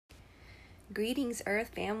Greetings, Earth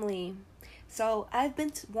family. So, I've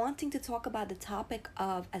been wanting to talk about the topic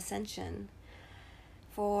of ascension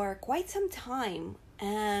for quite some time,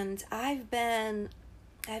 and I've been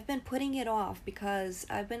putting it off because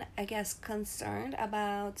I've been, I guess, concerned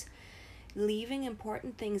about leaving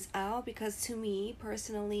important things out because to me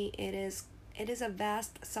personally it is a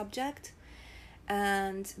vast subject,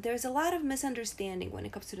 and there's a lot of misunderstanding when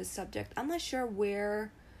it comes to the subject. I'm not sure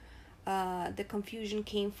where the confusion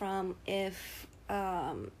came from, if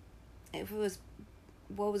it was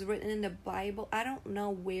what was written in the Bible. I don't know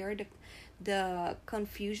where the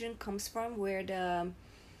confusion comes from, where the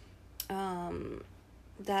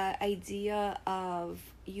idea of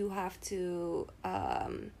you have to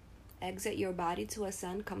exit your body to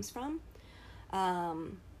ascend comes from.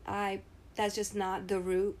 I That's just not the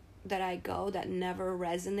route that I go. That never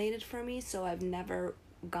resonated for me, so I've never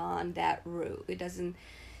gone that route. It doesn't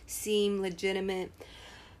seem legitimate.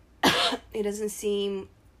 It doesn't seem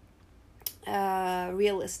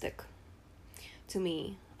realistic to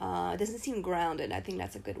me. It doesn't seem grounded. I think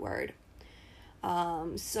that's a good word.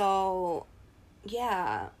 So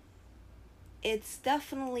yeah, it's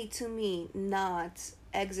definitely to me not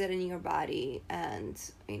exiting your body, and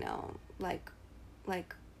like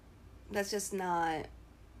that's just not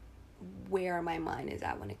where my mind is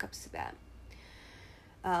at when it comes to that.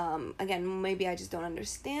 Again, maybe I just don't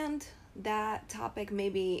understand that topic.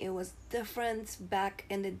 Maybe it was different back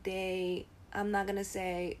in the day. I'm not gonna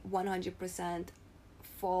say 100%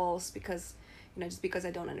 false because, just because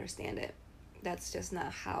I don't understand it. That's just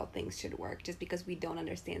not how things should work. Just because we don't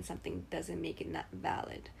understand something doesn't make it not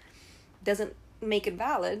valid. Doesn't make it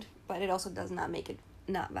valid, but it also does not make it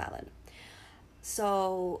not valid.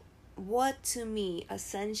 So, what to me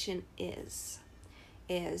ascension is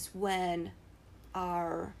when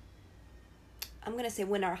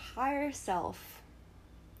when our higher self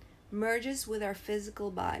merges with our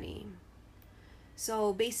physical body.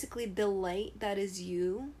 So basically the light that is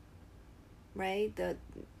you, right? I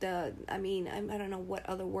don't know what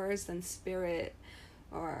other words than spirit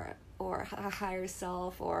or a higher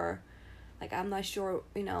self, or I'm not sure,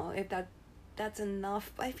 if that's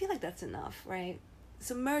enough. I feel like that's enough, right?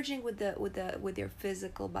 So merging with your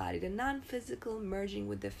physical body, the non-physical merging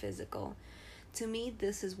with the physical. To me,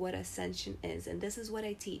 this is what ascension is, and this is what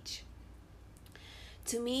I teach.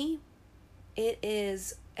 To me, it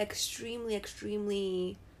is extremely,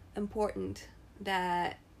 extremely important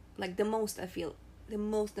that, the most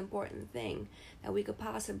important thing that we could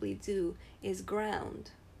possibly do is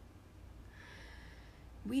ground.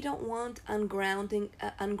 We don't want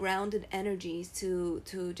ungrounded energies to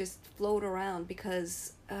just float around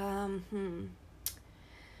because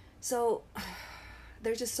so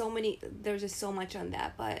there's just so much on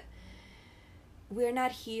that. But we're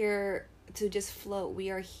not here to just float. We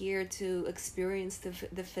are here to experience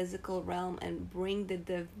the physical realm and bring the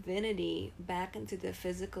divinity back into the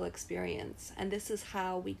physical experience. And this is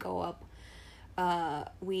how we go up.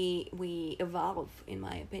 We evolve, in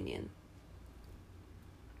my opinion.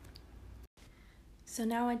 So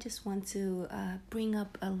now I just want to bring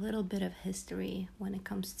up a little bit of history when it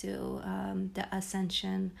comes to the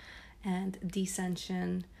ascension and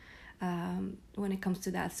descension, when it comes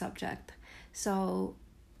to that subject. So,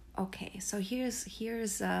 okay, so here's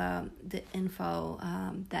the info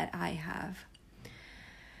that I have.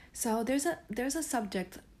 So there's a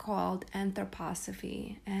subject called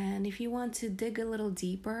anthroposophy, and if you want to dig a little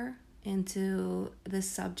deeper into this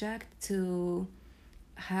subject to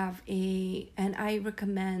have and I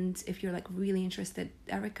recommend, if you're really interested,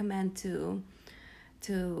 I recommend to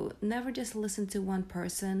never just listen to one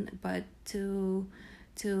person, but to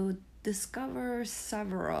discover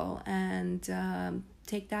several and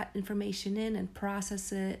take that information in and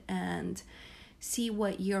process it and see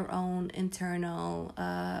what your own internal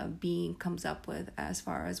being comes up with as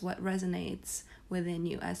far as what resonates within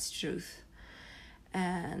you as truth.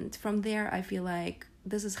 And from there, I feel like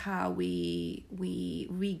this is how we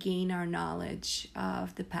regain our knowledge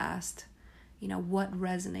of the past, what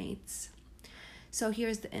resonates. So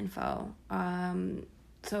here's the info.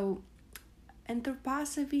 So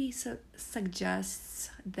anthroposophy suggests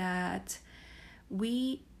that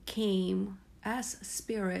we came as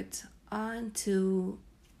spirit onto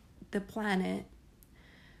the planet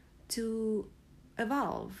to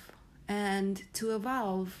evolve, and to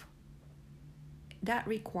evolve, that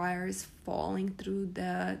requires falling through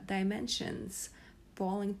the dimensions,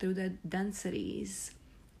 falling through the densities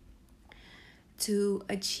to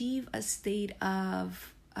achieve a state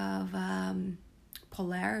of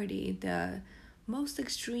polarity, the most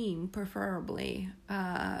extreme, preferably,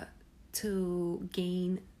 to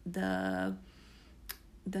gain the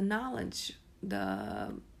the knowledge,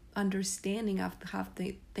 the understanding of how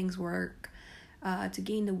things work, to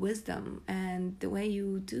gain the wisdom. And the way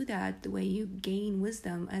you do that, the way you gain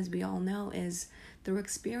wisdom, as we all know, is through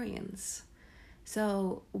experience.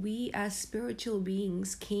 So we as spiritual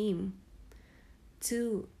beings came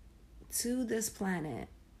to this planet,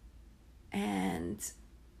 and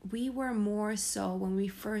we were more so when we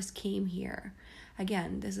first came here.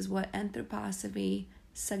 Again, this is what anthroposophy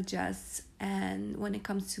suggests, and when it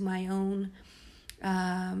comes to my own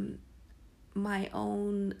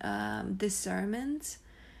discernment,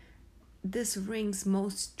 this rings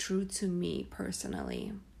most true to me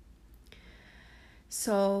personally.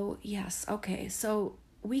 So yes, okay, so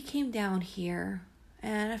we came down here,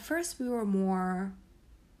 and at first we were more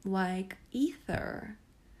like ether.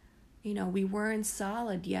 We weren't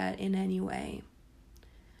solid yet in any way.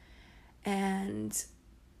 And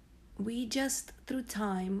we just, through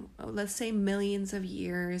time, let's say millions of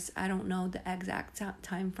years, I don't know the exact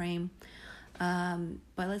time frame,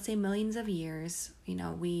 but let's say millions of years,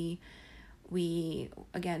 we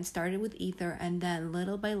again started with ether, and then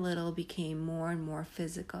little by little became more and more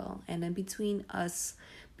physical. And then between us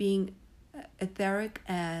being etheric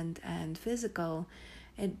and physical,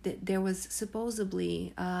 there was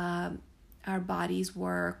supposedly our bodies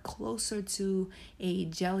were closer to a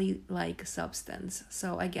jelly-like substance.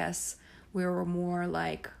 So I guess we were more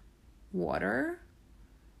like water,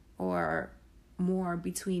 or more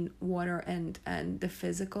between water and the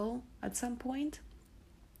physical at some point.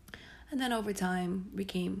 And then over time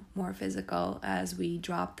became more physical as we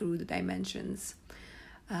dropped through the dimensions,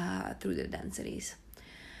 through the densities.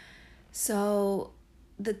 So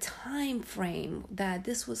the time frame that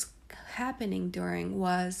this was happening during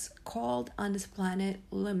was called on this planet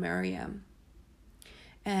Lemuria.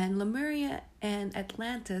 And Lemuria and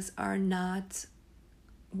Atlantis are not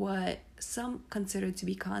what some consider to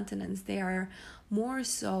be continents. They are more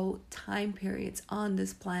so time periods on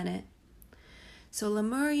this planet. So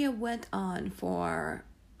Lemuria went on for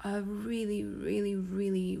a really, really,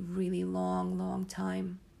 really, really long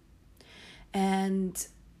time. And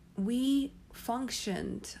we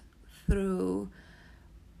functioned through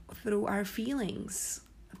our feelings,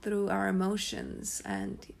 through our emotions.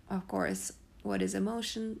 And of course, what is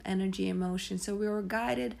emotion? Energy, emotion. So we were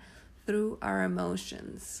guided through our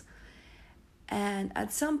emotions. And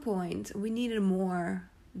at some point, we needed more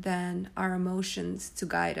than our emotions to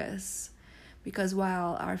guide us. Because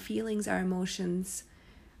while our feelings, our emotions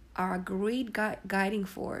are a great guiding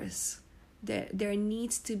force, there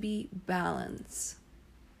needs to be balance.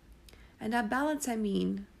 And that balance, I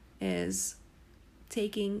mean, is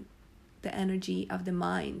taking the energy of the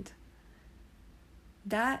mind.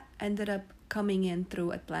 That ended up coming in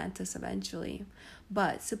through Atlantis eventually.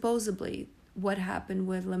 But supposedly, what happened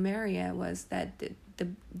with Lemuria was that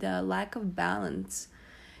the lack of balance,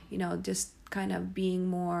 just kind of being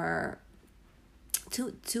more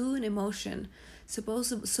to an emotion,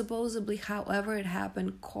 supposedly, however it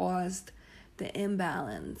happened, caused the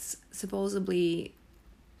imbalance. Supposedly,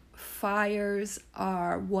 fires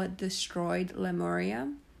are what destroyed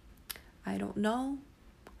Lemuria. I don't know.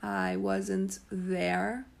 I wasn't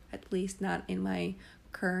there, at least not in my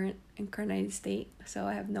current incarnated state, so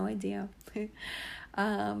I have no idea.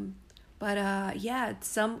 But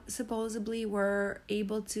some supposedly were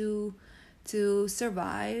able to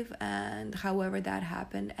survive, and however that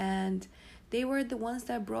happened, and they were the ones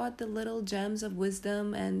that brought the little gems of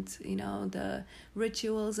wisdom and the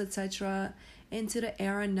rituals, etc., into the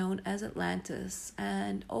era known as Atlantis.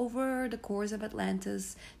 And over the course of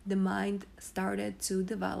Atlantis, the mind started to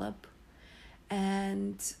develop,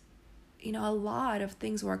 and a lot of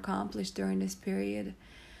things were accomplished during this period.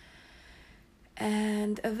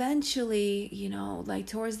 And eventually,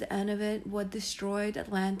 towards the end of it, what destroyed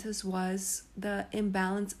Atlantis was the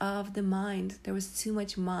imbalance of the mind. There was too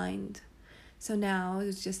much mind. So now it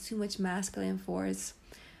was just too much masculine force.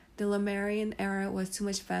 The Lemurian era was too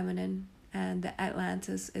much feminine, and the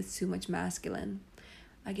Atlantis is too much masculine.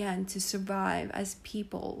 Again, to survive as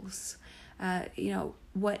peoples,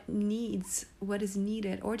 what is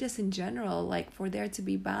needed, or just in general, like for there to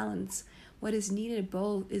be balance, what is needed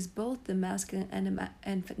is both the masculine and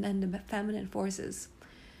the feminine forces.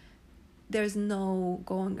 There's no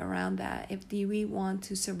going around that. If we want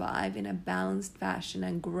to survive in a balanced fashion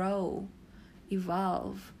and grow,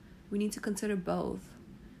 evolve, we need to consider both.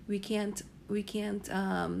 We can't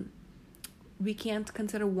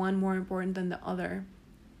consider one more important than the other.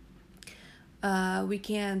 We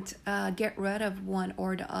can't get rid of one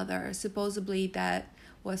or the other. Supposedly that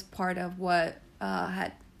was part of what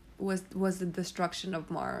was the destruction of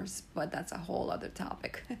Mars, but that's a whole other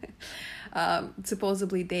topic.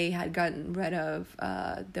 Supposedly they had gotten rid of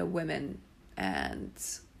the women and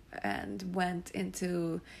went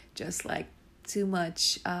into just like too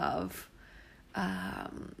much of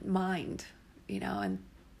mind, and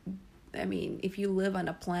I mean, if you live on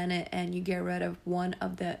a planet and you get rid of one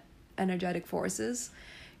of the energetic forces,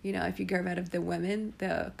 if you get rid of the women,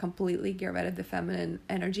 completely get rid of the feminine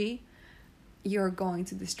energy, you're going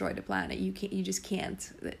to destroy the planet. You just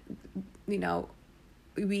can't.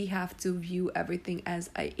 We have to view everything as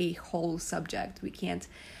a whole subject. We can't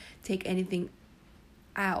take anything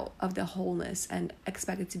out of the wholeness and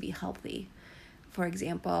expect it to be healthy. For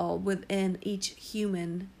example, within each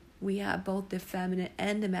human, we have both the feminine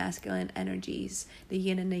and the masculine energies. The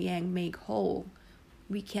yin and the yang make whole.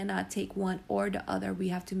 We cannot take one or the other. We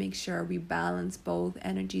have to make sure we balance both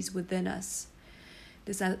energies within us.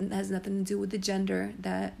 This has nothing to do with the gender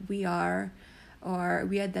that we are or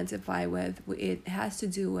we identify with. It has to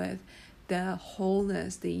do with the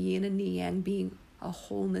wholeness, the yin and the yang being a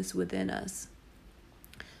wholeness within us.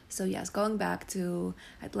 So yes, going back to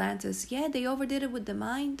Atlantis, they overdid it with the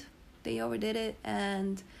mind. They overdid it,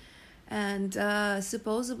 and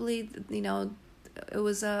supposedly, it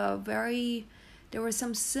was there were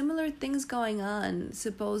some similar things going on,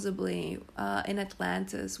 supposedly, in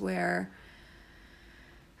Atlantis, where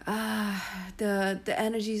the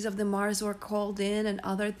energies of the Mars were called in and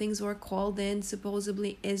other things were called in,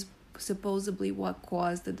 supposedly what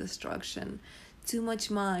caused the destruction. Too much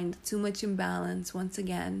mind, too much imbalance once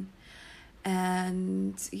again.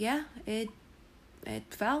 And it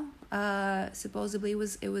fell. Supposedly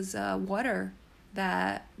it was water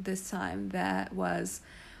that this time that was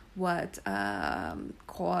what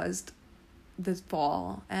caused the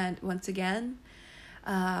fall. And once again,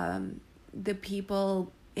 the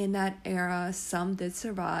people in that era, some did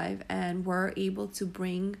survive and were able to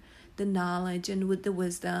bring the knowledge and with the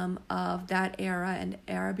wisdom of that era and the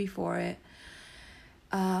era before it,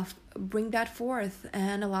 bring that forth.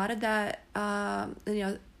 And a lot of that,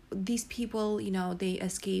 these people, they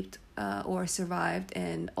escaped or survived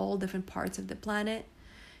in all different parts of the planet.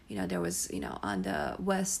 There was, on the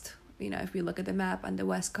west, if we look at the map, on the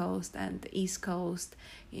west coast and the east coast,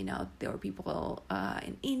 there were people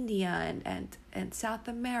in India and South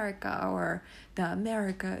America, or the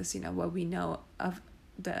Americas, what we know of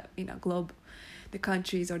the, globe, the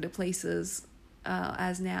countries or the places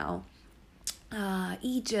as now.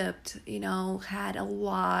 Egypt, had a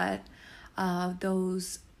lot of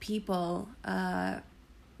those people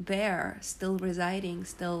there still residing,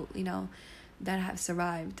 still, that have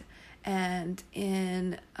survived. And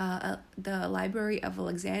in the Library of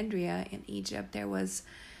Alexandria in Egypt, there was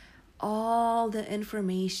all the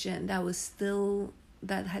information that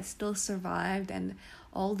had still survived, and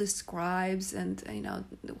all the scribes and,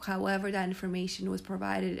 however that information was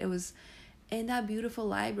provided, it was in that beautiful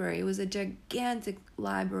library. It was a gigantic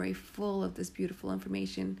library full of this beautiful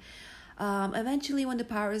information. Eventually, when the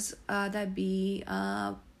powers that be,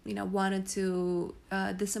 wanted to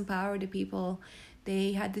disempower the people,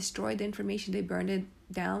 they had destroyed the information. They burned it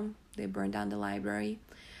down. They burned down the library.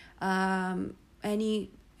 Any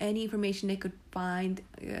information they could find,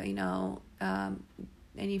 any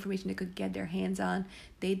information they could get their hands on,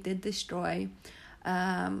 they did destroy.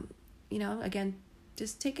 Again,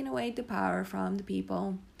 just taking away the power from the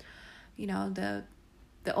people. The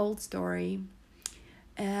old story.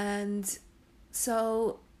 And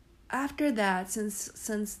so after that, since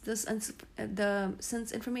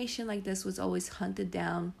information like this was always hunted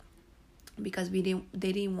down, because they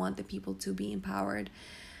didn't want the people to be empowered,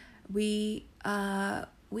 we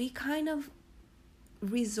kind of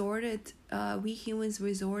resorted, we humans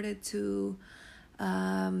resorted to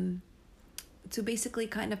basically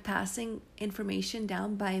kind of passing information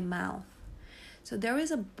down by mouth. So there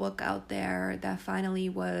is a book out there that finally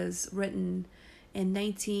was written in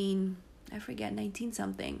 19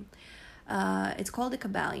 something. It's called The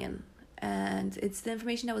Kabbalion, and it's the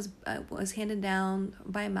information that was handed down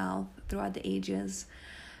by mouth throughout the ages.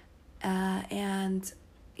 And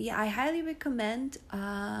I highly recommend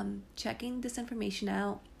checking this information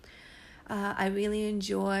out. I really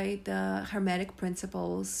enjoy the Hermetic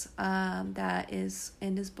principles that is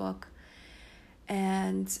in this book.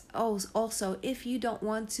 And also, if you don't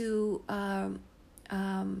want to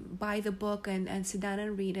buy the book and sit down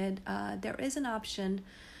and read it, there is an option.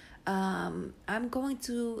 I'm going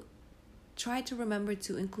to try to remember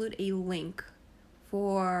to include a link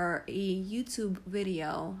for a YouTube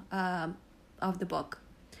video of the book,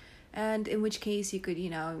 and in which case you could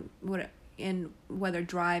in whether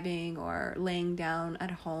driving or laying down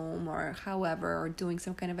at home or however, or doing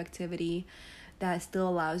some kind of activity that still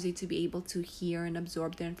allows you to be able to hear and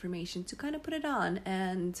absorb the information, to kind of put it on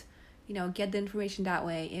and, get the information that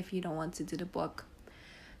way if you don't want to do the book.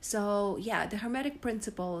 So yeah, the Hermetic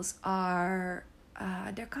principles are,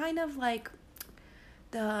 they're kind of like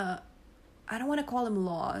I don't want to call them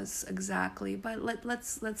laws exactly, but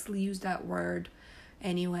let's use that word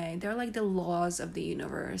anyway. They're like the laws of the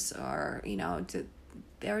universe, or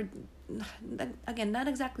they're, again, not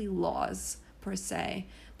exactly laws per se,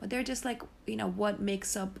 but they're just like, what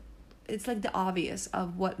makes up, it's like the obvious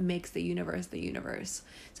of what makes the universe.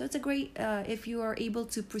 So it's a great, if you are able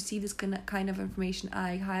to perceive this kind of information,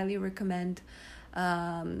 I highly recommend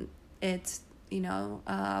it,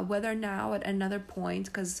 whether now at another point,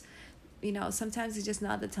 because sometimes it's just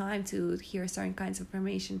not the time to hear certain kinds of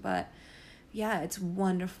information, but yeah, it's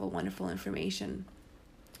wonderful information.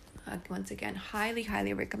 Once again,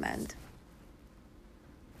 highly recommend.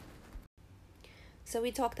 So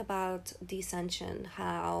we talked about descension,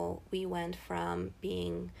 how we went from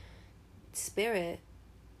being spirit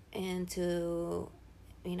into,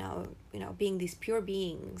 being these pure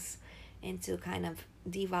beings, into kind of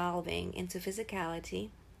devolving into physicality,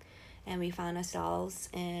 and we found ourselves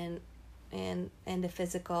in the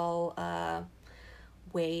physical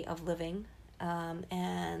way of living.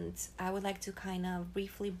 And I would like to kind of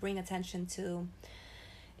briefly bring attention to,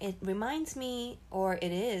 it reminds me, or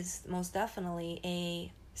it is most definitely,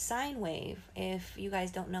 a sine wave. If you guys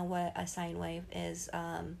don't know what a sine wave is,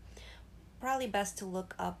 probably best to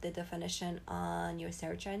look up the definition on your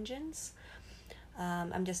search engines.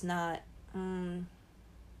 I'm just not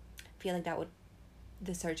feel like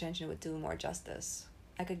the search engine would do more justice.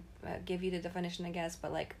 I could give you the definition, I guess,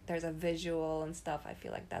 but like there's a visual and stuff. I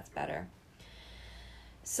feel like that's better.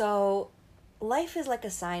 So life is like a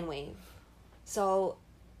sine wave. So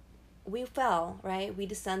we fell, right? We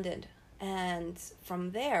descended. And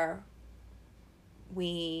from there,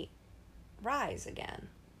 we rise again.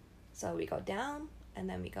 So we go down, and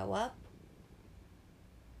then we go up,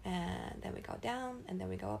 and then we go down, and then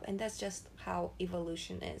we go up. And that's just how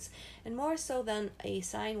evolution is. And more so than a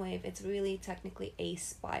sine wave, it's really technically a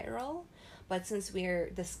spiral. But since we're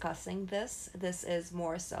discussing this is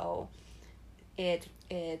more so, it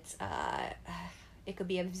could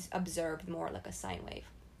be observed more like a sine wave.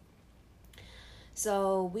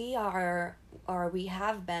 So we were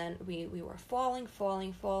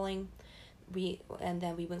falling, and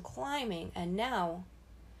then we went climbing, and now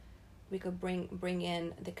we could bring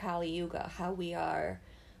in the Kali Yuga, how we are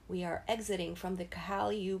exiting from the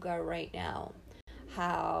Kali Yuga right now,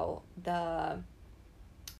 how the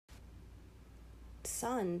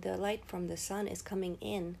sun, the light from the sun is coming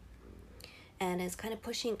in and is kind of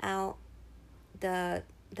pushing out the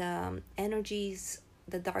energies,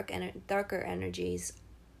 the darker energies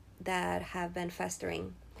that have been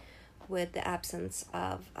festering with the absence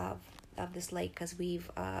of this light, because we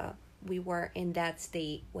were in that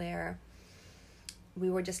state where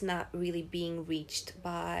we were just not really being reached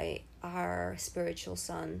by our spiritual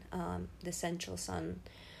sun, the central sun,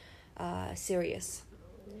 Sirius.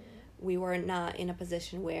 We were not in a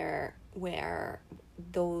position where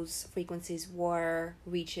those frequencies were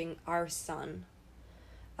reaching our sun,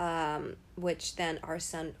 which then our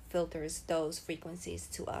sun filters those frequencies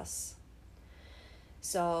to us.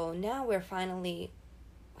 So now we're finally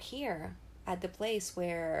here at the place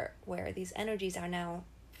where these energies are now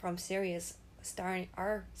from Sirius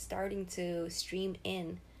starting to stream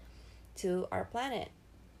in to our planet.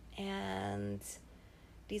 And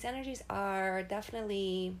these energies are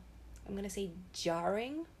definitely, I'm going to say,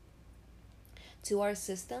 jarring to our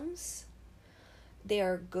systems. They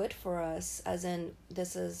are good for us, as in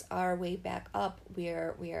this is our way back up. We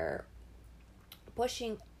are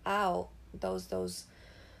pushing out those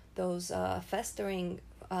festering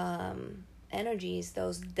energies,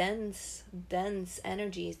 those dense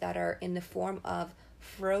energies that are in the form of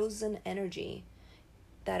frozen energy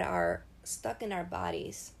that are stuck in our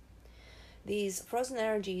bodies. These frozen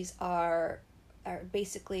energies are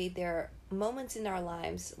basically, they're moments in our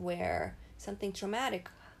lives where something traumatic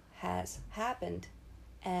has happened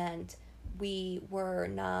and we were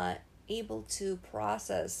not able to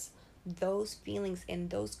process those feelings in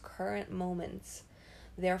those current moments.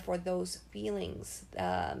 Therefore, those feelings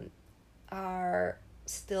are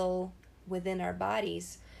still within our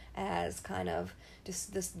bodies as kind of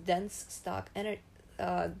just this dense dark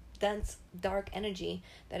energy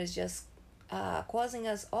that is just causing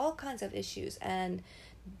us all kinds of issues. And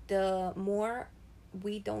the more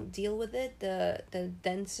we don't deal with it, the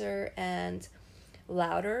denser and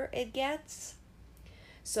louder it gets.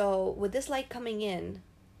 So with this light coming in,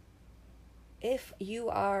 if you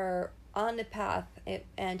are on the path,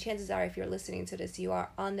 and chances are if you're listening to this, you are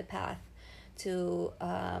on the path to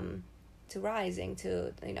rising,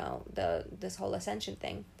 to this whole ascension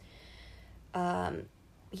thing,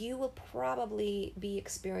 you will probably be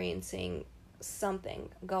experiencing something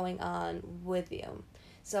going on with you.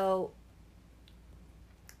 So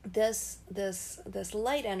this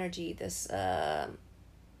light energy, this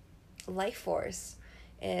life force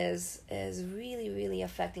is really, really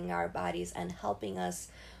affecting our bodies and helping us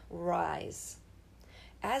rise.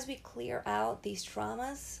 As we clear out these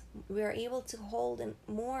traumas, we are able to hold in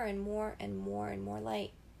more and more and more and more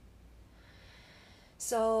light.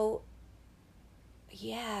 So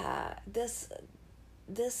yeah, this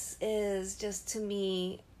is just, to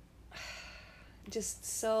me, just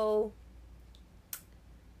so,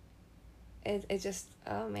 it just,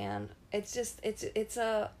 oh man, it's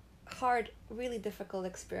a hard, really difficult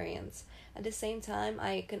experience. At the same time,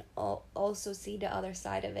 I can also see the other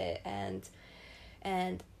side of it, and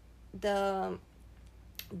the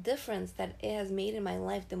difference that it has made in my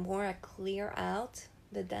life. The more I clear out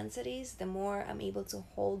the densities, the more I'm able to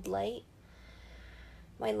hold light.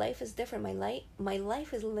 My life is different. My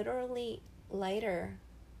life is literally lighter.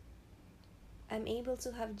 I'm able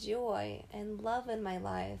to have joy and love in my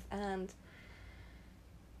life, and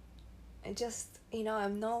just,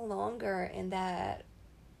 I'm no longer in that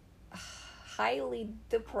highly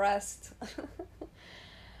depressed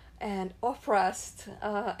and oppressed,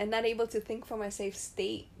 and not able to think for myself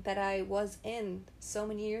state that I was in so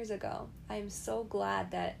many years ago. I'm so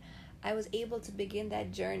glad that I was able to begin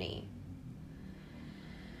that journey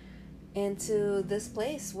into this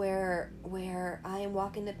place where I am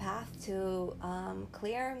walking the path to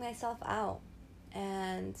clearing myself out,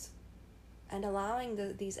 and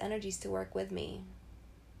allowing these energies to work with me,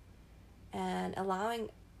 and allowing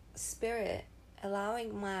spirit,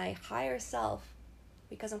 allowing my higher self,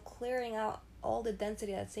 because I'm clearing out all the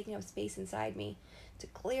density that's taking up space inside me, to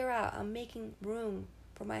clear out. I'm making room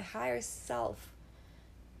for my higher self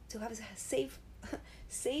to have a safe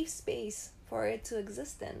space for it to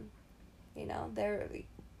exist in. There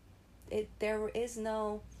is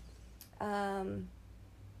no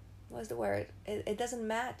what's the word? It doesn't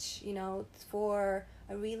match, for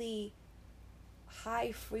a really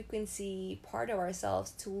high frequency part of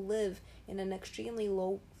ourselves to live in an extremely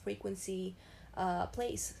low frequency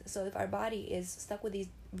place. So if our body is stuck with these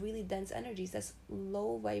really dense energies, that's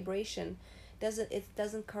low vibration, it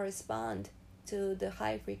doesn't correspond to the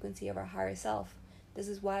high frequency of our higher self. This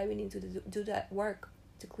is why we need to do that work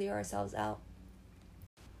to clear ourselves out.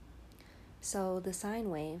 So the sine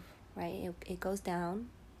wave, right, it goes down,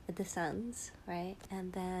 it descends, right,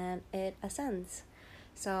 and then it ascends.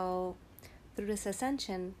 So through this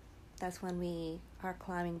ascension, that's when we are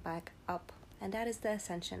climbing back up, and that is the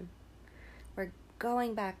ascension. We're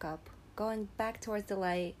going back up, going back towards the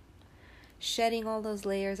light, shedding all those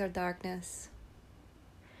layers of darkness.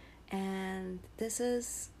 And this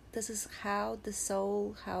is how the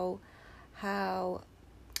soul, how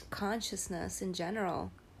consciousness in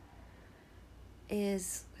general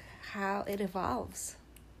is, how it evolves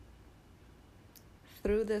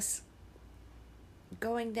through this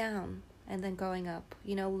going down and then going up,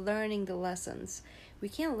 learning the lessons. We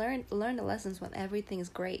can't learn the lessons when everything is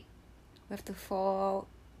great. We have to fall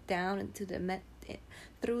down into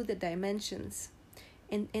through the dimensions,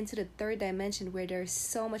 into the third dimension, where there's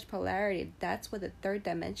so much polarity. That's what the third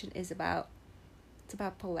dimension is about. It's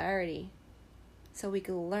about polarity, so we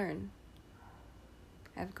can learn.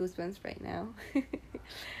 I have goosebumps right now.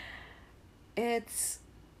 It's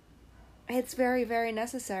very, very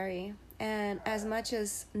necessary, and as much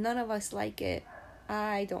as none of us like it,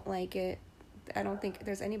 I don't like it. I don't think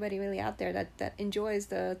there's anybody really out there that enjoys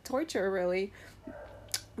the torture, really,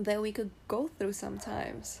 that we could go through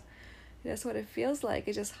sometimes. That's what it feels like.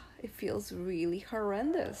 It feels really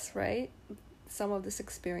horrendous, right? Some of this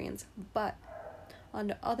experience. But on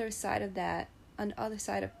the other side of that, on the other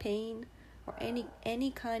side of pain, or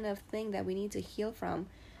any kind of thing that we need to heal from,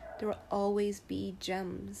 there will always be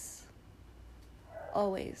gems.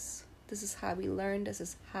 Always. This is how we learn. This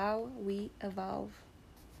is how we evolve.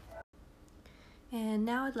 And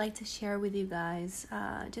now I'd like to share with you guys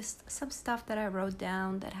just some stuff that I wrote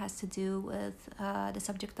down that has to do with the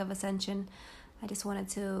subject of ascension. I just wanted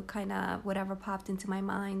to kind of, whatever popped into my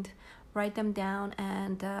mind, write them down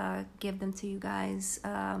and give them to you guys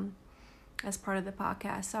as part of the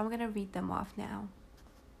podcast. So I'm going to read them off now.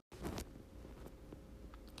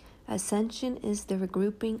 Ascension is the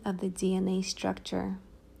regrouping of the DNA structure.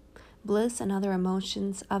 Bliss and other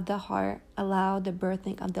emotions of the heart allow the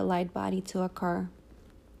birthing of the light body to occur.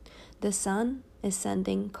 The sun is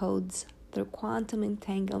sending codes through quantum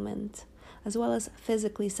entanglement, as well as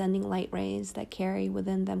physically sending light rays that carry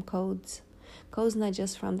within them codes. Codes not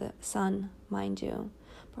just from the sun, mind you,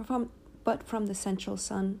 but from the central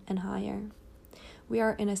sun and higher. We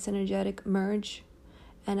are in a synergetic merge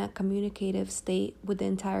and a communicative state with the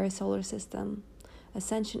entire solar system.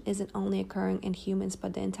 Ascension isn't only occurring in humans,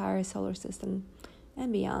 but the entire solar system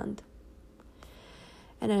and beyond.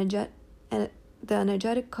 And the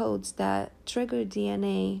energetic codes that trigger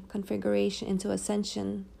DNA configuration into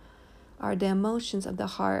ascension are the emotions of the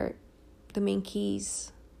heart, the main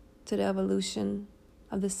keys to the evolution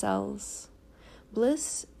of the cells.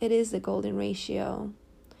 Bliss, it is the golden ratio.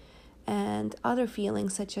 And other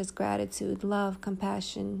feelings such as gratitude, love,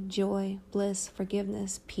 compassion, joy, bliss,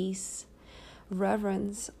 forgiveness, peace,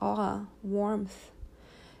 reverence, awe, warmth,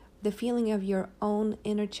 the feeling of your own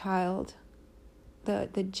inner child, the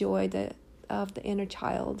joy of the inner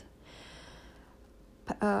child.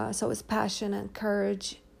 So it's passion and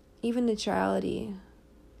courage, even neutrality.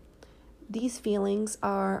 These feelings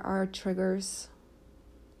are our triggers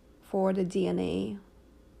for the DNA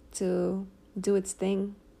to do its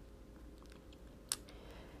thing.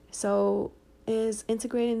 So is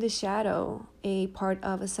integrating the shadow a part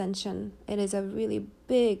of ascension? It is a really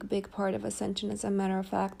big part of ascension, as a matter of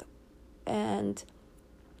fact. And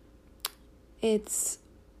it's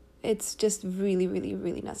just really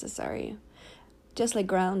necessary. Just like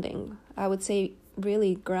grounding. I would say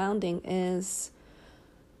really grounding is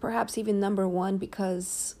perhaps even number one,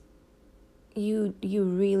 because you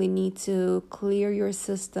really need to clear your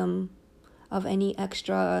system of any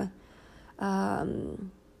extra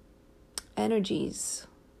energies.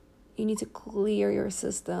 You need to clear your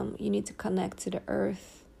system. You need to connect to the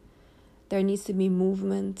earth. There needs to be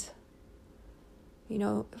movement,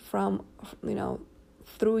 from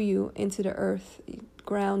through you into the earth.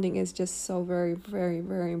 Grounding is just so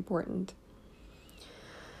very important.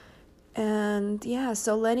 And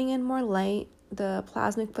so letting in more light, the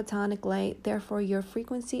plasmic photonic light, therefore your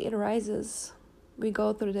frequency, it rises. We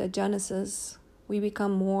go through the genesis. We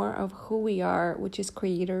become more of who we are, which is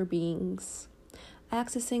creator beings,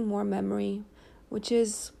 accessing more memory, which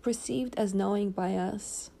is perceived as knowing by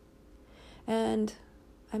us. And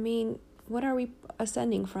what are we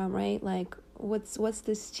ascending from, right? Like, what's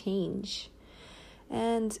this change?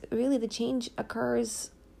 And really the change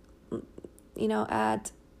occurs,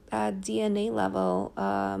 at DNA level,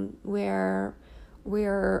 where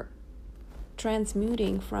we're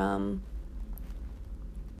transmuting from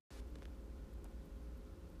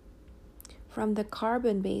the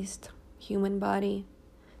carbon-based human body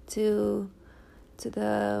to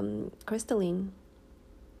the crystalline.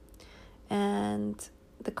 And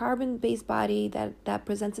the carbon-based body that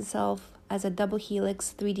presents itself as a double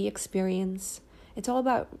helix 3D experience.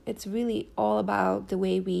 It's really all about the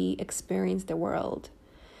way we experience the world.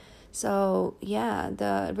 So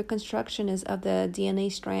the reconstruction is of the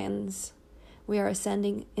DNA strands. We are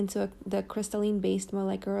ascending into the crystalline-based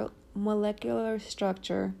molecular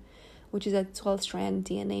structure, which is a 12-strand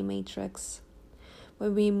DNA matrix.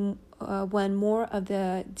 When more of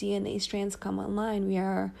the DNA strands come online, we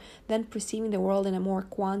are then perceiving the world in a more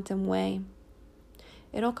quantum way.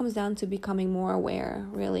 It all comes down to becoming more aware,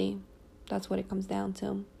 really. That's what it comes down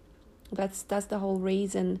to. That's the whole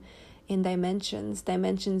reason in dimensions.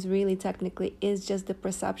 Dimensions really technically is just the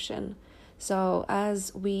perception. So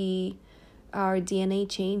as our DNA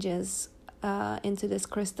changes into this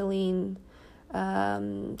crystalline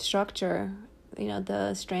structure,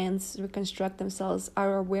 the strands reconstruct themselves,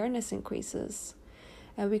 our awareness increases.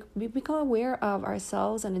 And we become aware of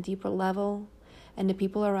ourselves on a deeper level, and the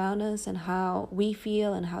people around us, and how we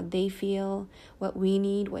feel and how they feel, what we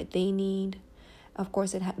need, what they need. Of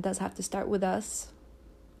course, it does have to start with us.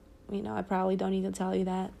 I probably don't need to tell you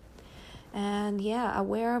that. And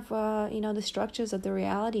aware of, the structures of the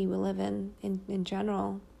reality we live in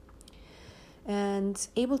general. And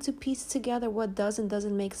able to piece together what does and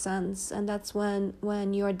doesn't make sense. And that's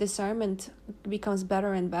when your discernment becomes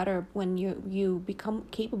better and better, when you become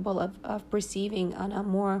capable of perceiving on a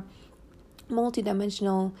more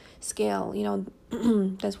multidimensional scale.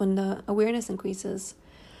 That's when the awareness increases.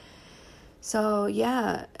 So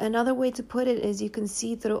another way to put it is you can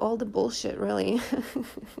see through all the bullshit, really.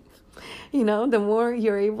 The more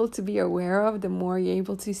you're able to be aware of, the more you're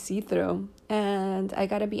able to see through. And I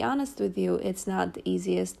gotta be honest with you, it's not the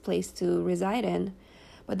easiest place to reside in.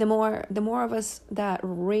 But the more of us that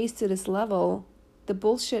raise to this level, the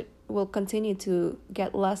bullshit will continue to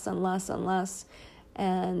get less and less and less.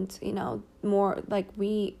 And, more like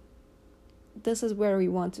this is where we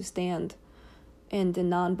want to stand in the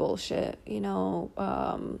non-bullshit,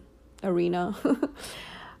 arena.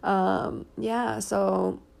 Yeah,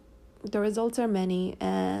 so the results are many,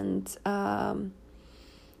 and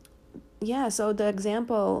yeah, so the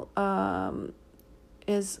example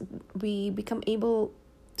is we become able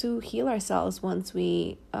to heal ourselves once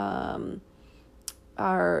we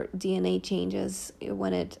our DNA changes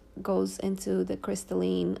when it goes into the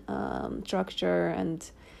crystalline structure, and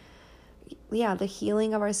yeah, the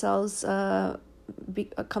healing of ourselves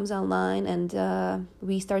comes online, and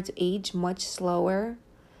we start to age much slower.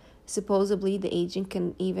 Supposedly the aging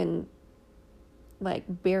can even like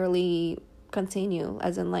barely continue,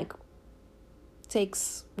 as in like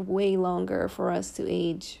takes way longer for us to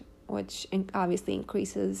age, which obviously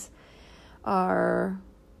increases our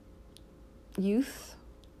youth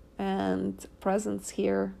and presence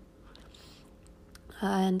here.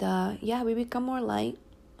 And yeah, we become more light,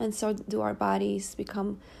 and so do our bodies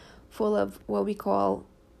become full of what we call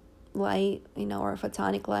light, or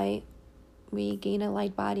photonic light. We gain a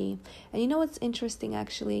light body. And you know what's interesting,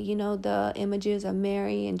 actually? The images of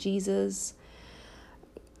Mary and Jesus.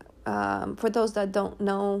 For those that don't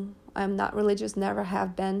know, I'm not religious, never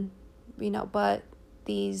have been, but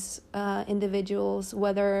these individuals,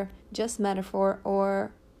 whether just metaphor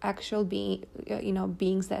or actual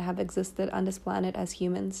beings that have existed on this planet as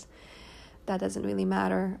humans, that doesn't really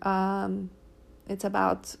matter. It's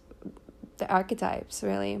about the archetypes,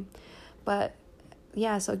 really. But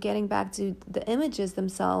yeah, so getting back to the images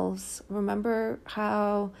themselves, remember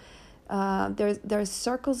how there's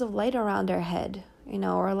circles of light around their head,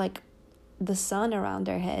 or like the sun around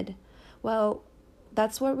their head. Well,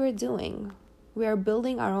 that's what we're doing. We are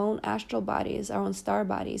building our own astral bodies, our own star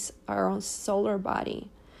bodies, our own solar body.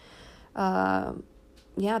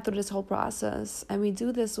 Through this whole process. And we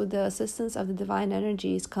do this with the assistance of the divine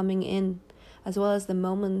energies coming in, as well as the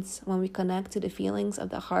moments when we connect to the feelings of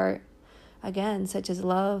the heart. Again, such as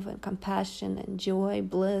love and compassion and joy,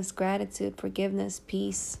 bliss, gratitude, forgiveness,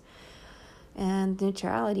 peace, and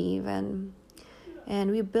neutrality even. And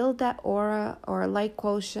we build that aura or light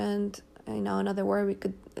quotient. Another word we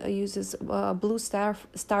could use is blue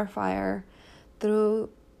starfire through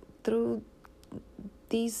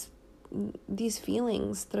these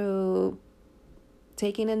feelings, through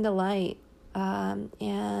taking in the light,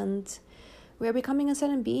 and we're becoming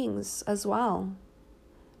ascendant beings as well.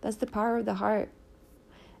 That's the power of the heart.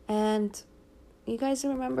 And you guys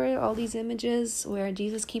remember all these images where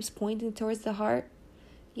Jesus keeps pointing towards the heart?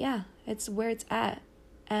 Yeah, it's where it's at.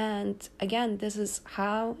 And again, this is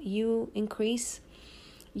how you increase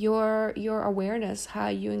your awareness, how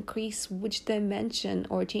you increase which dimension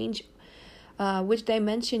or change which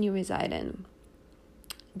dimension you reside in.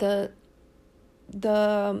 The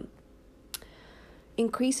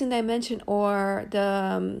increase in dimension, or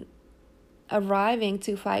the arriving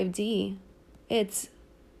to 5D, it's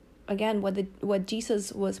again what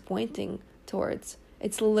Jesus was pointing towards.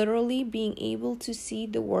 It's literally being able to see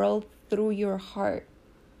the world through your heart.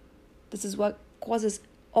 This is what causes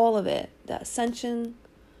all of it. The ascension,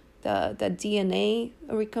 the DNA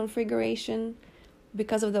reconfiguration.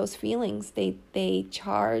 Because of those feelings, they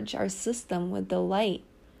charge our system with the light,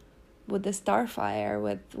 with the starfire,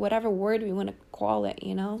 with whatever word we want to call it,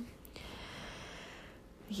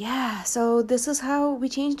 Yeah, so this is how we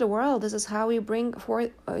change the world. This is how we bring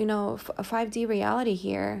forth, a 5D reality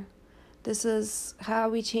here. This is how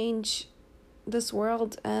we change this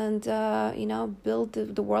world and, build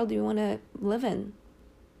the world you want to live in.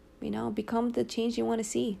 Become the change you want to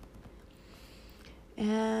see.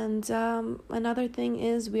 And another thing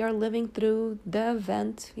is we are living through the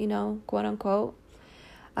event, quote unquote.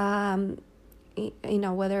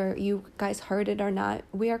 Whether you guys heard it or not,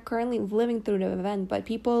 we are currently living through the event, but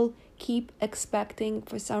people keep expecting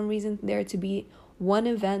for some reason there to be one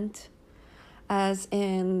event, as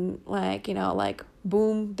in like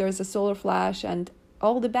boom, there's a solar flash and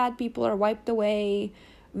all the bad people are wiped away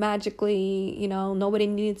magically. Nobody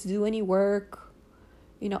needed to do any work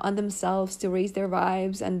on themselves to raise their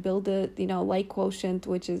vibes and build a light quotient,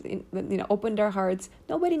 which is open their hearts.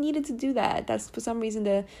 Nobody needed to do that. That's for some reason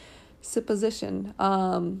the supposition.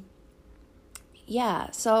 So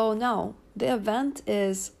no, the event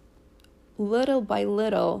is little by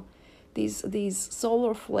little these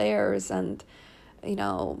solar flares, and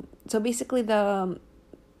so basically the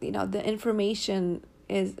information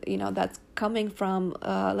is that's coming from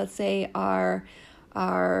let's say our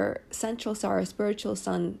central star, our spiritual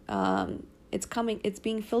sun. It's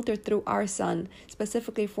being filtered through our sun,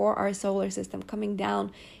 specifically for our solar system, coming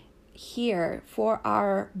down here for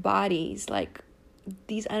our bodies. Like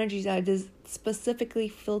these energies are just specifically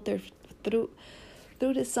filtered through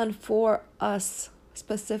the sun for us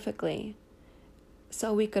specifically.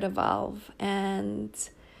 so we could evolve. And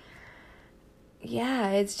yeah,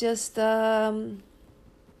 it's just you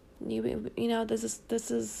know,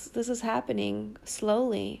 this is happening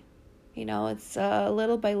slowly. You know, it's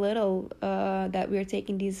little by little that we're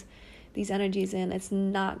taking these energies in. It's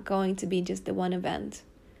not going to be just the one event.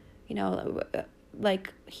 You know,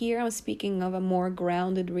 like here I'm speaking of a more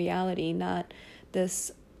grounded reality, not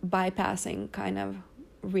this bypassing kind of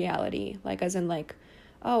reality, like as in like,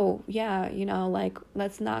 oh yeah, you know, like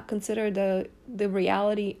let's not consider the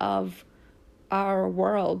reality of our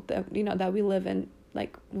world that, you know, that we live in.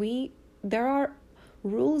 Like there are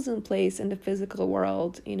rules in place in the physical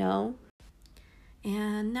world, you know.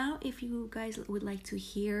 And now if you guys would like to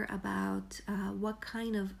hear about what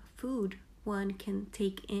kind of food one can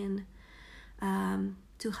take in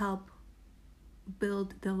to help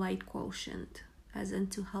build the light quotient, as in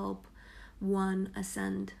to help one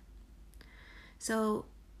ascend. So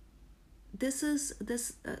this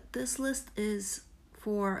list is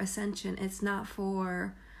for ascension. It's not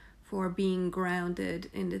for being grounded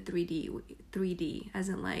in the 3D, as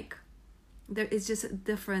in like there is just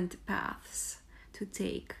different paths to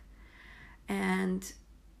take, and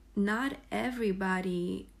not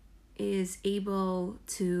everybody is able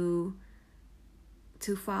to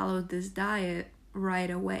follow this diet right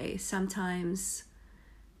away. Sometimes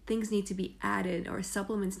things need to be added, or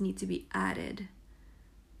supplements need to be added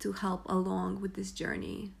to help along with this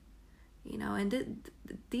journey, you know. And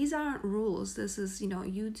these aren't rules. This is, you know,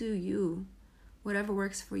 you do you, whatever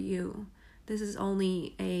works for you. This is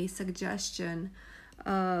only a suggestion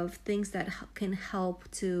of things that can help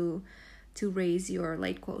to raise your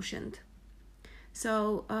light quotient.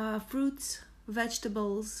 So fruits,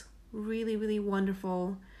 vegetables, really, really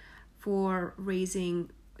wonderful for raising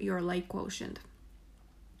your light quotient.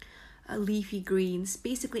 Leafy greens,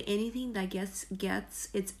 basically anything that gets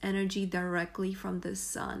its energy directly from the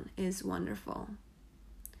sun is wonderful.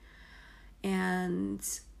 And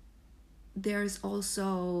there's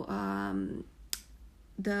also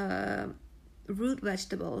the root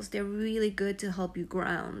vegetables. They're really good to help you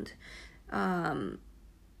ground.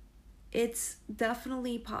 It's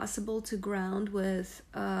definitely possible to ground with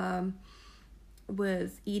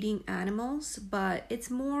eating animals, but it's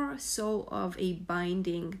more so of a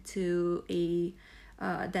binding to a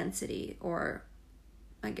density, or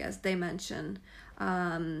I guess dimension.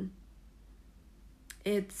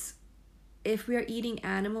 It's if we're eating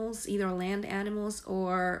animals, either land animals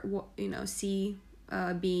or, you know, sea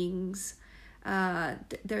beings,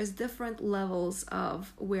 there's different levels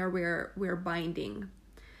of where we're binding.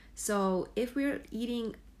 So if we're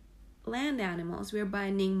eating land animals, we're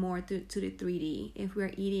binding more to the 3D. If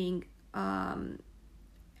we're eating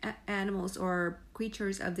animals or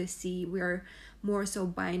creatures of the sea, we're more so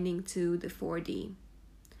binding to the 4D.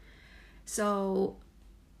 So,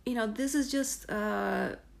 you know, this is just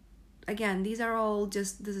again, this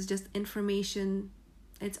is just information.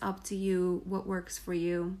 It's up to you what works for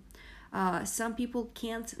you. Some people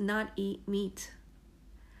can't not eat meat,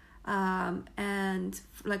 and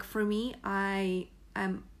like for me, I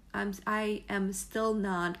am still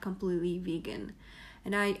not completely vegan,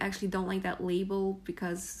 and I actually don't like that label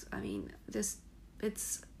because I mean there's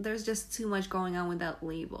just too much going on with that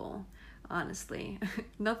label, honestly.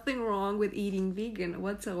 Nothing wrong with eating vegan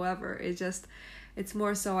whatsoever. It's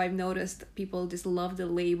more so I've noticed people just love the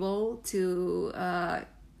label to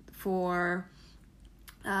for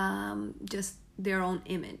just their own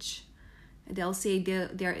image. They'll say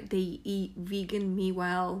they eat vegan,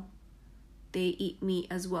 meanwhile they eat meat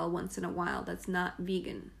as well once in a while. That's not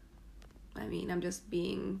vegan. I mean, I'm just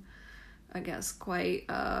being, I guess, quite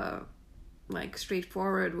like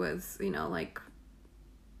straightforward with, you know, like,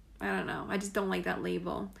 I don't know. I just don't like that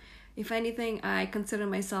label. If anything, I consider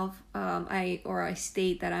myself I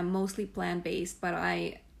state that I'm mostly plant-based, but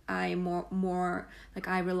I more like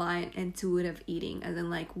I rely on intuitive eating, as in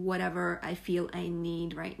like whatever I feel I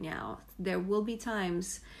need right now. There will be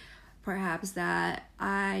times perhaps that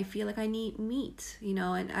I feel like I need meat, you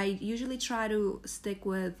know, and I usually try to stick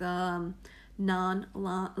with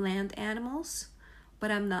non-land animals,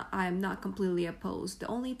 but I'm not completely opposed. The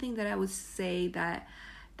only thing that I would say that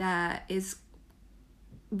is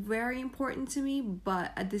very important to me,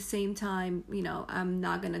 but at the same time, you know, I'm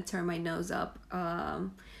not gonna turn my nose up,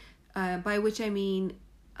 by which I mean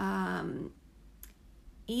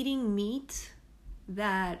eating meat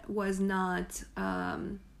that was not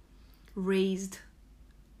raised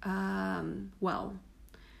well,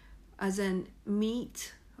 as in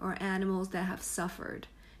meat or animals that have suffered.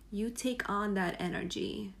 You take on that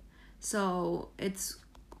energy, so it's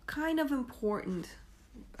kind of important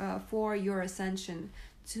for your ascension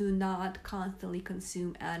to not constantly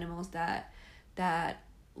consume animals that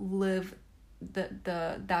live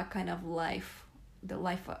the that kind of life, the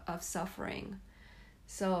life of suffering.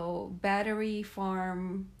 So battery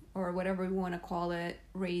farm, or whatever we want to call it,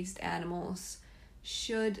 raised animals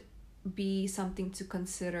should be something to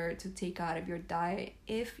consider to take out of your diet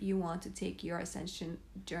if you want to take your ascension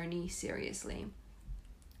journey seriously.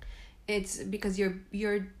 It's because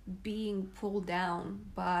you're being pulled down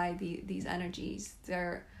by these energies.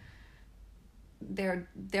 They're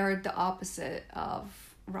the opposite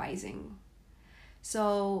of rising.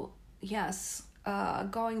 So yes,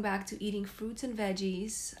 going back to eating fruits and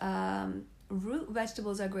veggies, root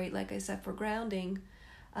vegetables are great, like I said, for grounding.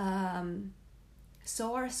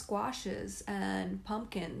 So are squashes and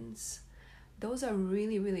pumpkins. Those are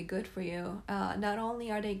really, really good for you. Not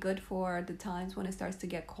only are they good for the times when it starts to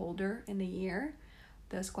get colder in the year,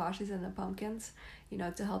 the squashes and the pumpkins,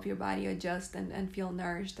 to help your body adjust and feel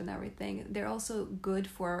nourished and everything. They're also good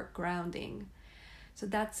for grounding. So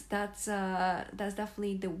that's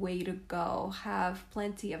definitely the way to go. Have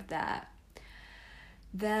plenty of that.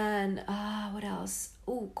 Then what else?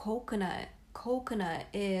 Oh, coconut. Coconut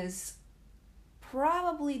is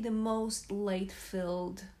probably the most light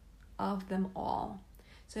filled of them all.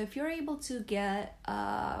 So if you're able to get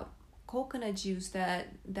coconut juice that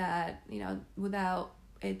without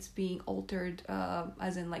it's being altered,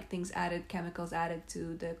 as in like chemicals added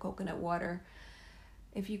to the coconut water,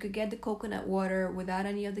 if you could get the coconut water without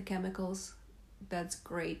any of the chemicals, that's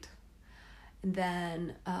great. And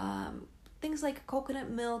then things like coconut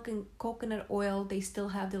milk and coconut oil, they still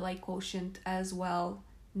have the light quotient as well,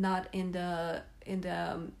 not in the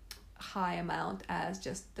high amount as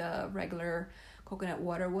just the regular coconut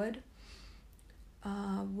water would.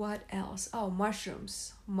 What else? Oh,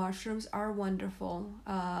 mushrooms. Mushrooms are wonderful.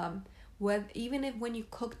 Even if when you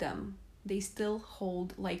cook them, they still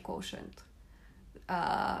hold light quotient.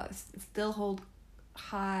 Still hold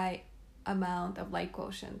high amount of light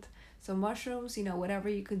quotient. So mushrooms, whatever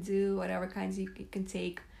you could do, whatever kinds you can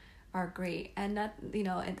take, are great. And not,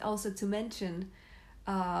 and also to mention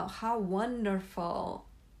how wonderful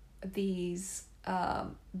these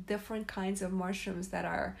different kinds of mushrooms that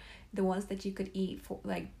are the ones that you could eat, for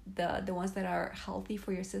like the ones that are healthy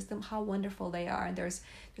for your system, how wonderful they are. And there's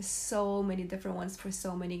so many different ones for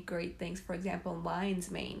so many great things. For example, lion's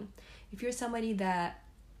mane. If you're somebody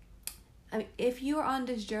if you're on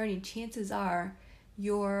this journey, chances are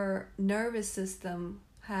your nervous system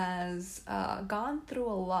has gone through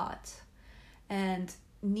a lot and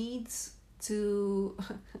needs to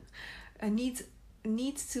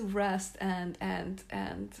needs to rest and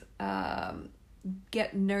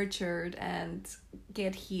get nurtured and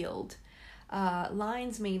get healed.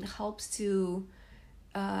 Lion's mane helps to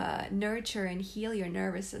nurture and heal your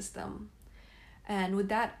nervous system, and with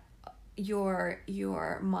that,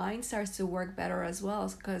 your mind starts to work better as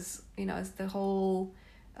well, because it's the whole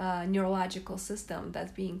neurological system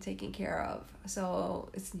that's being taken care of. So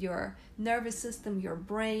it's your nervous system, your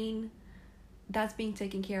brain, that's being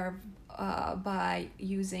taken care of by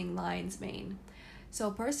using lion's mane.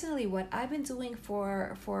 So personally, what I've been doing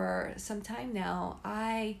for some time now,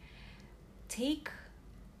 I take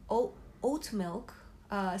oat milk.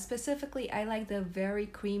 Specifically, I like the very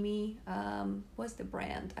creamy, what's the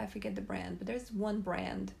brand? I forget the brand, but there's one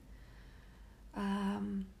brand.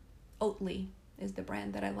 Oatly is the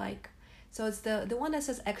brand that I like. So it's the one that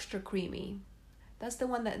says extra creamy. That's the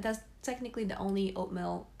one that's technically the only oat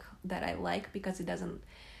milk that I like, because it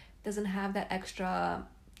doesn't have that extra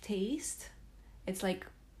taste. It's like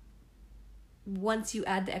once you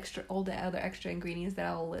add all the other extra ingredients that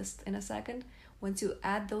I'll list in a second, once you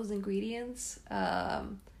add those ingredients,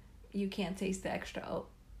 you can't taste the extra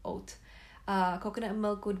oat. Coconut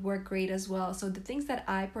milk would work great as well. So the things that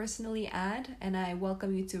I personally add, and I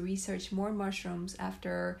welcome you to research more mushrooms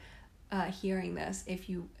after hearing this, if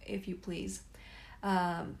you please.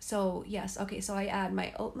 So yes, okay, so I add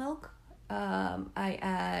my oat milk, I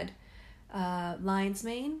add lion's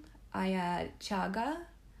mane, I add chaga,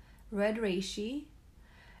 red reishi,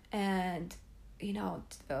 and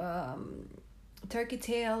turkey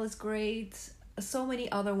tail is great. So many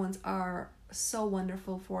other ones are so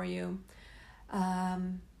wonderful for you.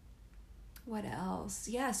 What else?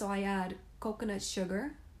 Yeah, so I add coconut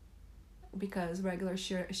sugar, because regular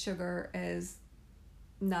sugar is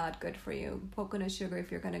not good for you. Coconut sugar, if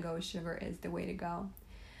you're gonna go with sugar, is the way to go.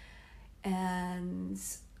 And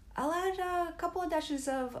I'll add a couple of dashes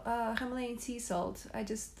of Himalayan sea salt. I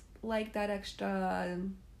just like that extra,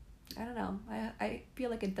 I don't know, I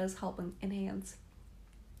feel like it does help enhance.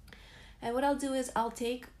 And what I'll do is I'll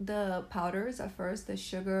take the powders at first, the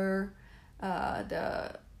sugar,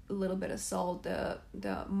 the little bit of salt,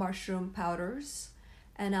 the mushroom powders,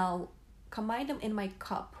 and I'll combine them in my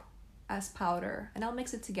cup as powder, and I'll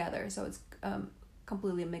mix it together so it's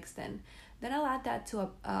completely mixed in. Then I'll add that to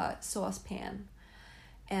a saucepan,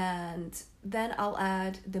 and then I'll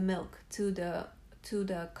add the milk to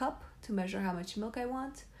the cup to measure how much milk I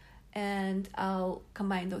want, and I'll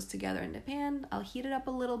combine those together in the pan. I'll heat it up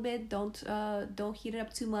a little bit. Don't heat it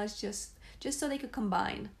up too much, just so they could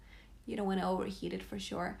combine. You don't want to overheat it for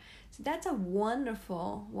sure. So that's a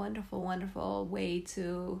wonderful, wonderful, wonderful way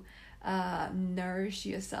to nourish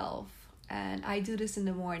yourself. And I do this in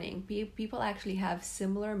the morning. People actually have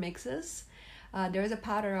similar mixes. There's a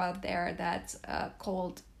powder out there that's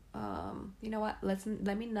called, you know what?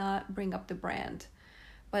 Let me not bring up the brand,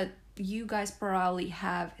 but you guys probably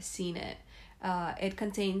have seen it. It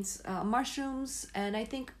contains mushrooms, and I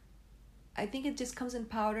think it just comes in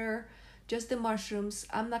powder, just the mushrooms.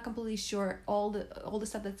 I'm not completely sure all the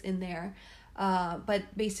stuff that's in there, but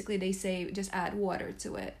basically they say just add water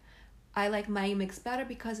to it. I like my mix better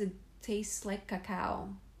because it tastes like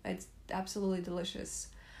cacao. It's absolutely delicious.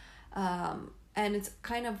 And it's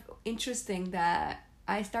kind of interesting that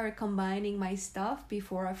I started combining my stuff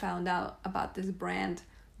before I found out about this brand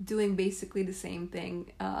doing basically the same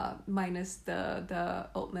thing, minus the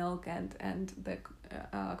oat milk and the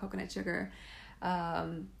coconut sugar.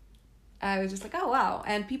 I was just like, oh wow.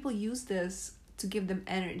 And people use this to give them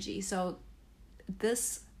energy. So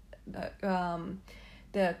this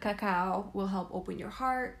the cacao will help open your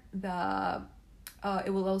heart. It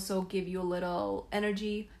will also give you a little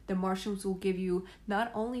energy. The mushrooms will give you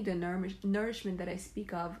not only the nourishment that I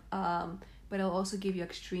speak of, but it'll also give you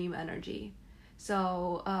extreme energy.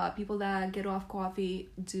 So people that get off coffee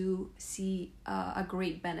do see a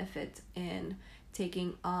great benefit in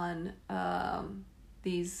taking on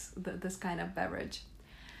this kind of beverage.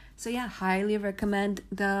 So yeah, highly recommend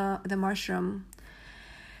the mushroom.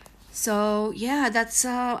 So yeah, that's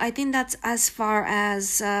I think that's as far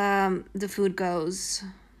as the food goes.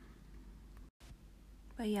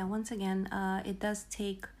 But yeah, once again, it does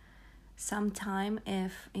take some time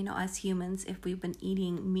if, as humans, if we've been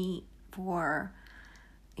eating meat for,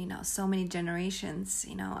 so many generations,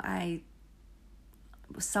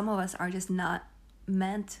 some of us are just not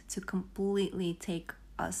meant to completely take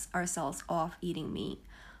ourselves off eating meat.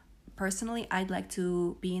 Personally, I'd like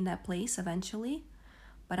to be in that place eventually,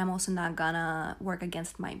 but I'm also not gonna work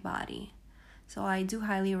against my body. So I do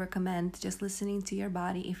highly recommend just listening to your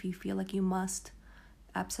body. If you feel like you must,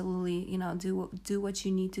 absolutely, do what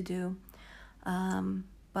you need to do.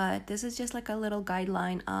 But this is just like a little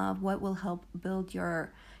guideline of what will help build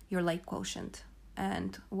your light quotient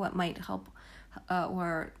and what might help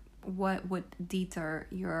or what would deter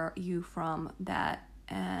you from that,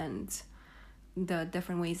 and the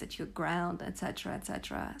different ways that you ground, etc.,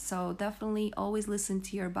 etc. So definitely always listen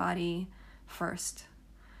to your body first.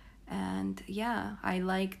 And yeah, I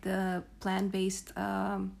like the plant-based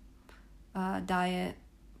diet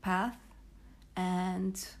path,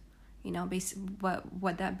 and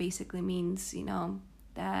what that basically means,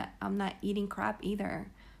 that I'm not eating crap either,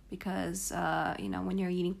 because when you're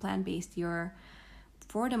eating plant-based, you're,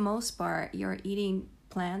 for the most part, you're eating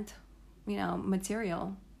plant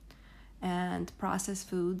material, and processed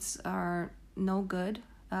foods are no good.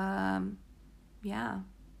 Yeah.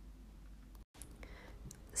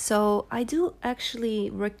 So I do actually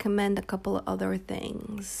recommend a couple of other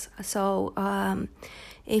things. So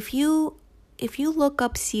if you look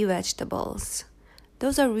up sea vegetables,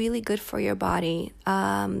 those are really good for your body.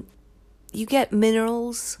 You get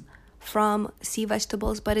minerals from sea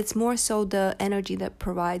vegetables, but it's more so the energy that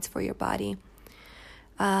provides for your body.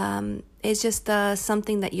 It's just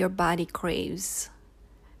something that your body craves.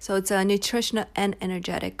 So it's a nutritional and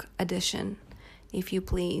energetic addition, if you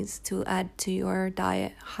please, to add to your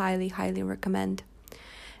diet. Highly, highly recommend.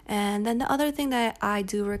 And then the other thing that I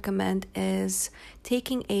do recommend is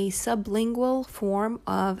taking a sublingual form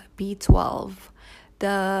of B12.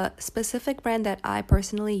 The specific brand that I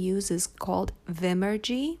personally use is called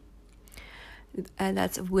Vimergy, and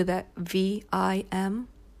that's with a VIM.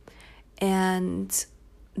 And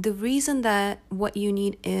the reason that what you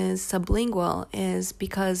need is sublingual is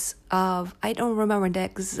because of, I don't remember the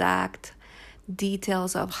exact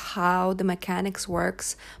details of how the mechanics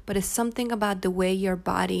works, but it's something about the way your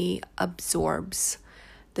body absorbs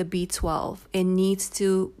the B12. It needs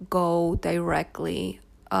to go directly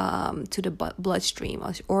to the bloodstream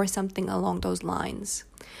or something along those lines.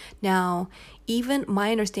 Now, even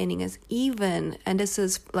my understanding is, and this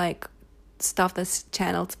is like stuff that's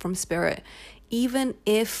channeled from spirit, even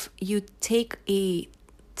if you take a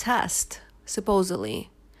test, supposedly,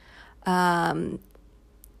 to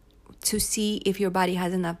see if your body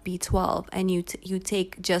has enough B12, and you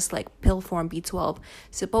take just like pill form B12.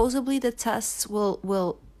 Supposedly the tests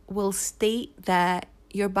will state that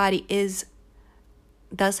your body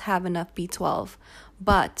does have enough B12,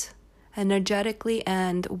 but energetically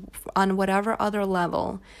and on whatever other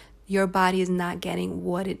level, your body is not getting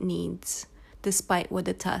what it needs despite what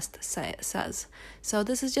the test says. So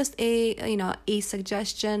this is just a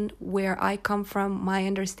suggestion where I come from, my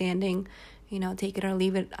understanding. Take it or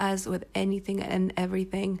leave it, as with anything and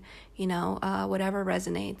everything, whatever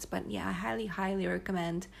resonates. But yeah, I highly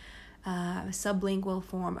recommend sublingual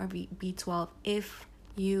form of B12 if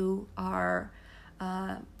you are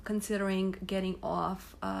considering getting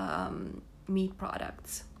off meat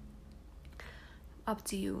products. Up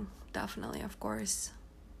to you, definitely, of course.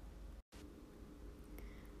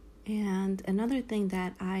 And another thing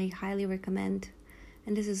that I highly recommend,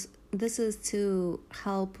 and this is to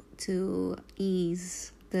help to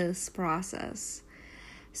ease this process.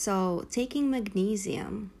 So taking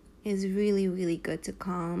magnesium is really, really good to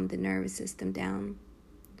calm the nervous system down.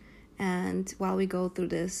 And while we go through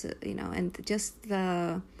this, and just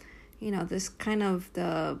the, this kind of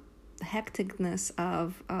the hecticness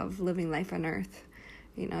of living life on Earth,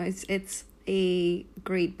 it's a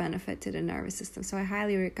great benefit to the nervous system. So I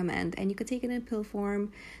highly recommend, and you could take it in pill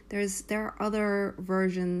form. There are other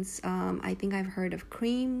versions. I think I've heard of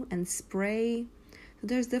cream and spray. So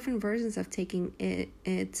there's different versions of taking it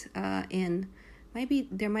in.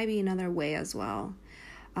 There might be another way as well.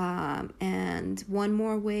 And one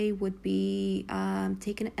more way would be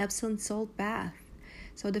taking an Epsom salt bath.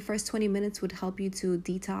 So the first 20 minutes would help you to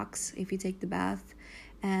detox if you take the bath.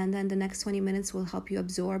 And then the next 20 minutes will help you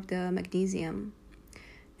absorb the magnesium.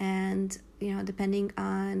 And, depending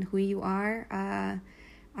on who you are,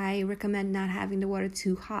 I recommend not having the water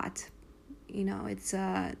too hot. It's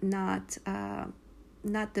not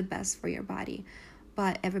the best for your body,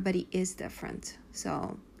 but everybody is different.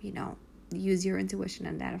 So, use your intuition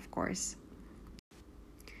on that, of course.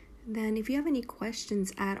 Then if you have any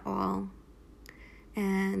questions at all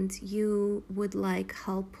and you would like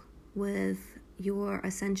help with your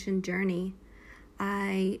ascension journey,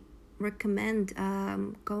 I recommend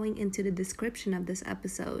going into the description of this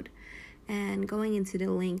episode and going into the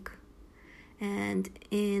link. And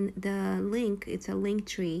in the link, it's a link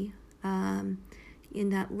tree. In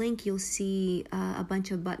that link, you'll see a bunch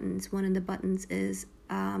of buttons. One of the buttons is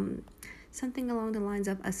something along the lines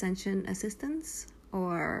of ascension assistance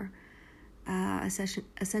or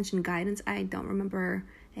ascension guidance. I don't remember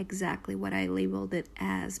exactly what I labeled it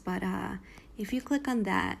as, but if you click on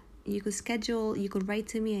that, you could write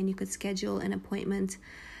to me and you could schedule an appointment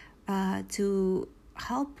to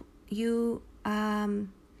help you,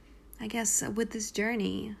 I guess, with this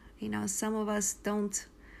journey. Some of us don't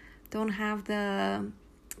have the,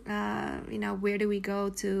 where do we go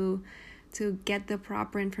to get the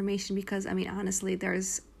proper information, because, honestly,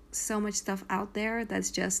 there's so much stuff out there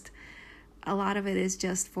that's just, a lot of it is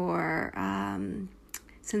just for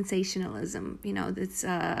sensationalism.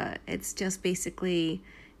 It's just basically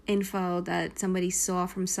info that somebody saw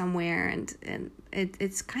from somewhere, and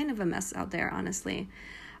it's kind of a mess out there, honestly.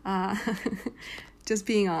 Just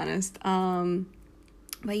being honest.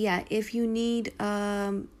 But yeah, if you need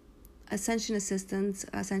ascension assistance,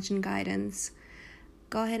 ascension guidance,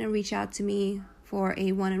 go ahead and reach out to me for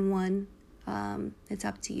a one-on-one. It's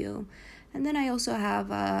up to you. And then I also have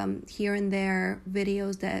here and there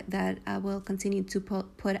videos that I will continue to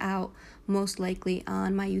put out, most likely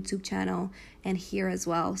on my YouTube channel and here as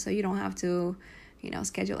well. So you don't have to,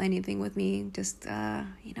 schedule anything with me. Just,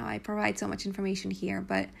 I provide so much information here.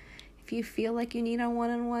 But if you feel like you need a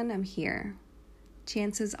one-on-one, I'm here.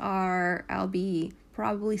 Chances are I'll be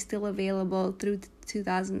probably still available through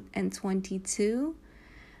 2022.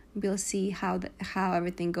 We'll see how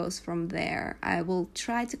everything goes from there. I will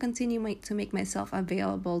try to continue to make myself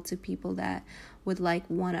available to people that would like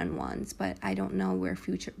one-on-ones, but I don't know where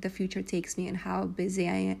the future takes me and how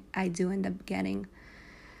busy I do end up getting.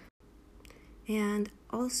 And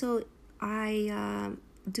also, I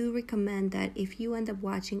do recommend that if you end up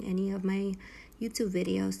watching any of my YouTube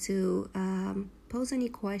videos, to pose any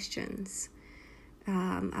questions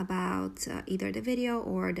about either the video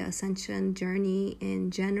or the ascension journey in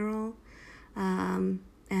general,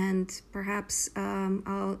 and perhaps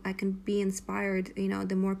I can be inspired.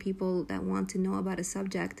 The more people that want to know about a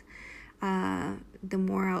subject, the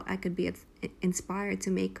more I could be inspired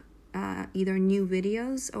to make either new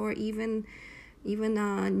videos or even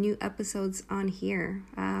new episodes on here.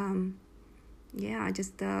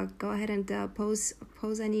 Just go ahead and pose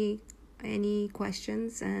any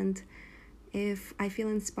questions, and if I feel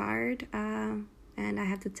inspired and I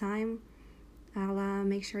have the time, I'll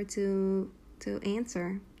make sure to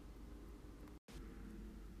answer.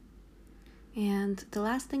 And the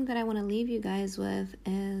last thing that I want to leave you guys with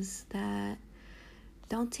is that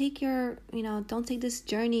don't take this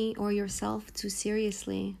journey or yourself too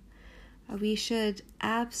seriously. We should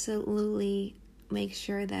absolutely make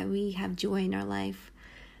sure that we have joy in our life,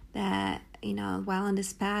 that while on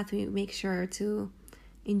this path we make sure to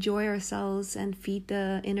enjoy ourselves and feed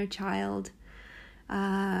the inner child.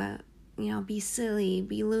 Be silly,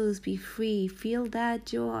 be loose, be free, feel that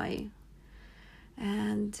joy.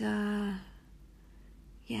 And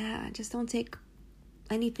just don't take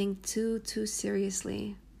anything too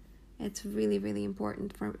seriously. It's really, really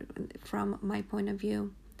important from my point of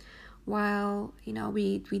view. While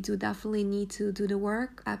we do definitely need to do the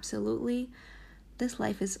work, absolutely, this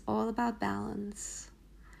life is all about balance.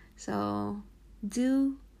 So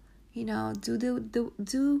do the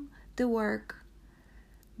work,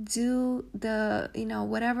 do the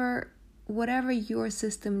whatever your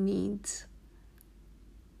system needs,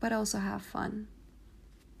 but also have fun.